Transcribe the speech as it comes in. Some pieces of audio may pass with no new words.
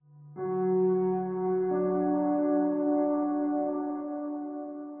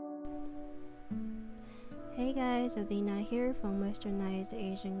guys, Athena here from Westernized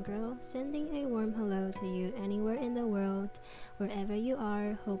Asian Girl, sending a warm hello to you anywhere in the world. Wherever you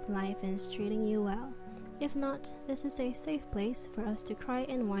are, hope life is treating you well. If not, this is a safe place for us to cry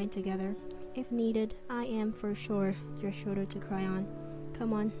and whine together. If needed, I am for sure your shoulder to cry on.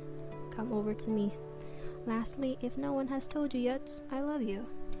 Come on, come over to me. Lastly, if no one has told you yet, I love you.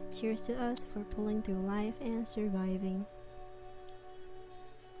 Cheers to us for pulling through life and surviving.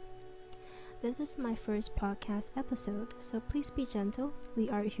 This is my first podcast episode, so please be gentle. We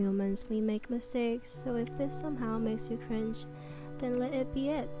are humans, we make mistakes, so if this somehow makes you cringe, then let it be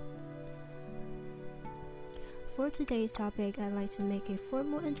it. For today's topic, I'd like to make a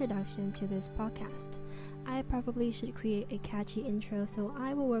formal introduction to this podcast. I probably should create a catchy intro, so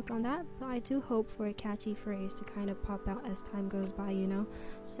I will work on that, but I do hope for a catchy phrase to kind of pop out as time goes by,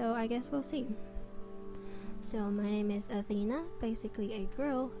 so I guess we'll see. So my name is Athena, basically a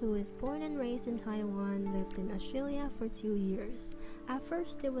girl who was born and raised in Taiwan, lived in Australia for 2 years. At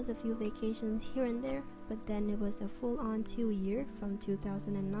first it was a few vacations here and there, but then it was a full-on 2-year from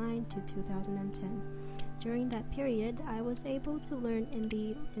 2009 to 2010. During that period, I was able to learn in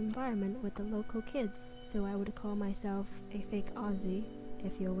the environment with the local kids, so I would call myself a fake Aussie,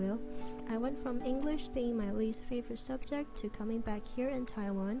 if you will. I went from English being my least favorite subject to coming back here in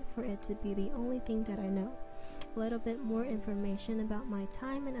Taiwan for it to be the only thing that I know. A little bit more information about my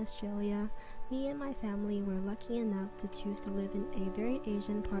time in Australia. Me and my family were lucky enough to choose to live in a very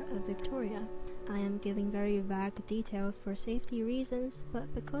Asian part of Victoria. I am giving very vague details for safety reasons,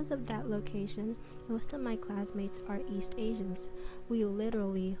 but because of that location, most of my classmates are East Asians. We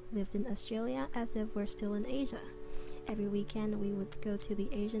literally lived in Australia as if we're still in Asia. Every weekend we would go to the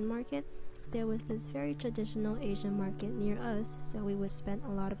Asian market. There was this very traditional Asian market near us, so we would spend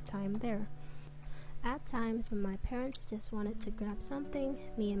a lot of time there. At times when my parents just wanted to grab something,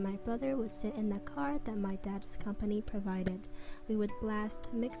 me and my brother would sit in the car that my dad's company provided. We would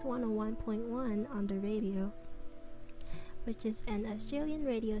blast Mix 101.1 on the radio, which is an Australian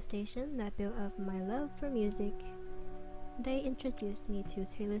radio station that built up my love for music. They introduced me to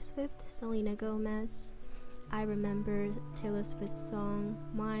Taylor Swift, Selena Gomez. I remember Taylor Swift's song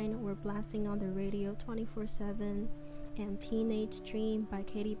Mine were blasting on the radio 24/7, and Teenage Dream by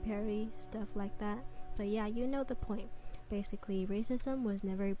Katy Perry, stuff like that. But yeah, you know the point. Basically, racism was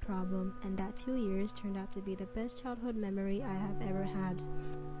never a problem, and that 2 years turned out to be the best childhood memory I have ever had.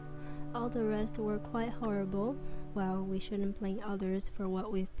 All the rest were quite horrible. Well, we shouldn't blame others for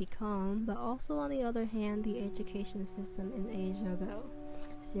what we've become, but also on the other hand, the education system in Asia though.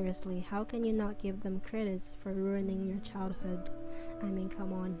 Seriously, how can you not give them credits for ruining your childhood? I mean,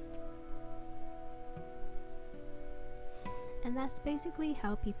 come on. And that's basically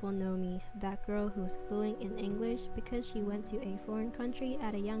how people know me, that girl who's fluent in English because she went to a foreign country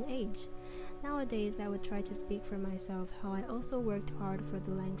at a young age. Nowadays, I would try to speak for myself how I also worked hard for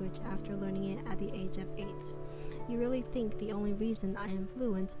the language after learning it at the age of 8. You really think the only reason I am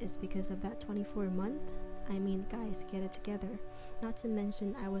fluent is because of that 24-month? I mean, guys, get it together. Not to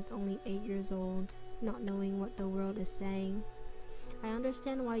mention I was only 8 years old, not knowing what the world is saying. I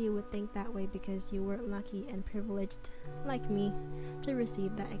understand why you would think that way because you weren't lucky and privileged, like me, to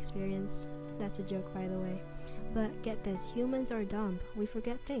receive that experience. That's a joke, by the way. But get this, humans are dumb. We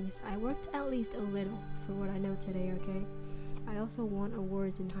forget things. I worked at least a little for what I know today, okay? I also won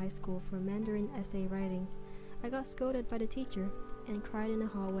awards in high school for Mandarin essay writing. I got scolded by the teacher and cried in the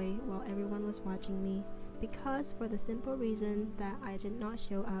hallway while everyone was watching me because for the simple reason that I did not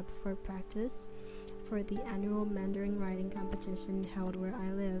show up for practice for the annual Mandarin writing competition held where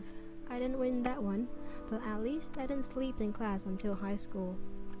I live. I didn't win that one, but at least I didn't sleep in class until high school,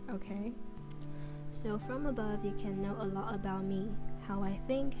 okay? So from above you can know a lot about me, how I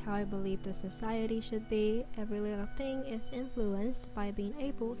think, how I believe the society should be. Every little thing is influenced by being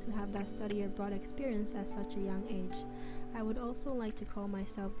able to have that study abroad experience at such a young age. I would also like to call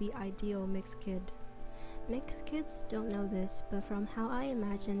myself the ideal mixed kid. Mixed kids don't know this, but from how I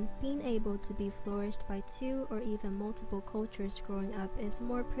imagine, being able to be flourished by 2 or even multiple cultures growing up is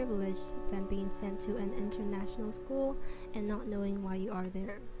more privileged than being sent to an international school and not knowing why you are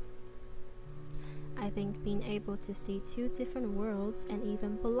there. I think being able to see 2 different worlds and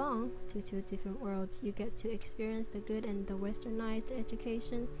even belong to 2 different worlds, you get to experience the good and the westernized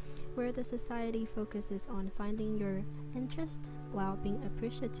education where the society focuses on finding your interest while being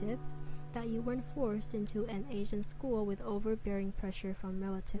appreciative that you weren't forced into an Asian school with overbearing pressure from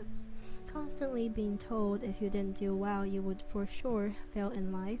relatives, constantly being told if you didn't do well you would for sure fail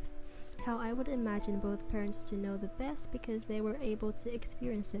in life. How I would imagine both parents to know the best because they were able to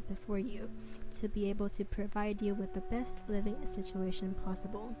experience it before you, to be able to provide you with the best living situation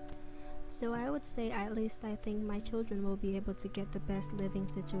possible. So I would say at least I think my children will be able to get the best living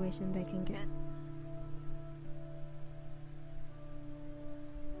situation they can get.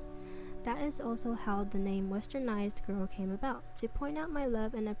 That is also how the name Westernized Girl came about. To point out my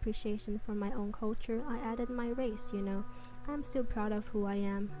love and appreciation for my own culture, I added my race, I'm still proud of who I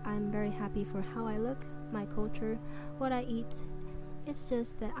am. I'm very happy for how I look, my culture, what I eat. It's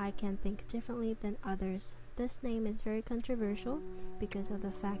just that I can think differently than others. This name is very controversial because of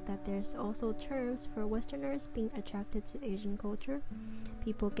the fact that there's also terms for Westerners being attracted to Asian culture.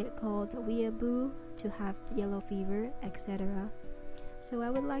 People get called weeaboo, to have yellow fever, etc. So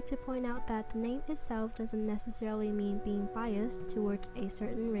I would like to point out that the name itself doesn't necessarily mean being biased towards a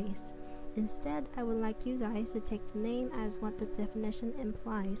certain race. Instead, I would like you guys to take the name as what the definition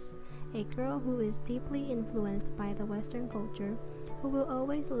implies: a girl who is deeply influenced by the Western culture, who will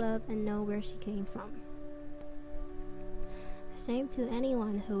always love and know where she came from. Same to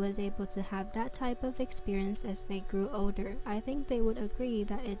anyone who was able to have that type of experience as they grew older. I think they would agree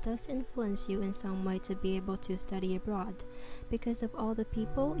that it does influence you in some way to be able to study abroad, because of all the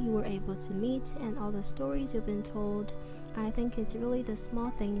people you were able to meet and all the stories you've been told. I think it's really the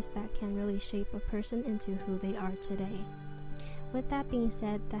small things that can really shape a person into who they are today. With that being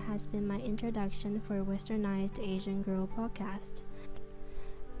said, that has been my introduction for Westernized Asian Girl podcast.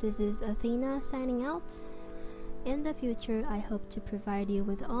 This is Athena signing out. In the future, I hope to provide you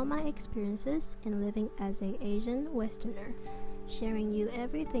with all my experiences in living as an Asian Westerner, sharing you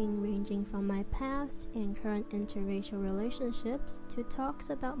everything ranging from my past and current interracial relationships to talks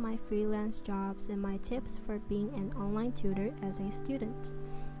about my freelance jobs and my tips for being an online tutor as a student.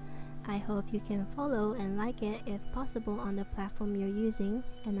 I hope you can follow and like it if possible on the platform you're using,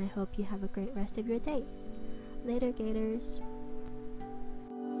 and I hope you have a great rest of your day. Later, Gators!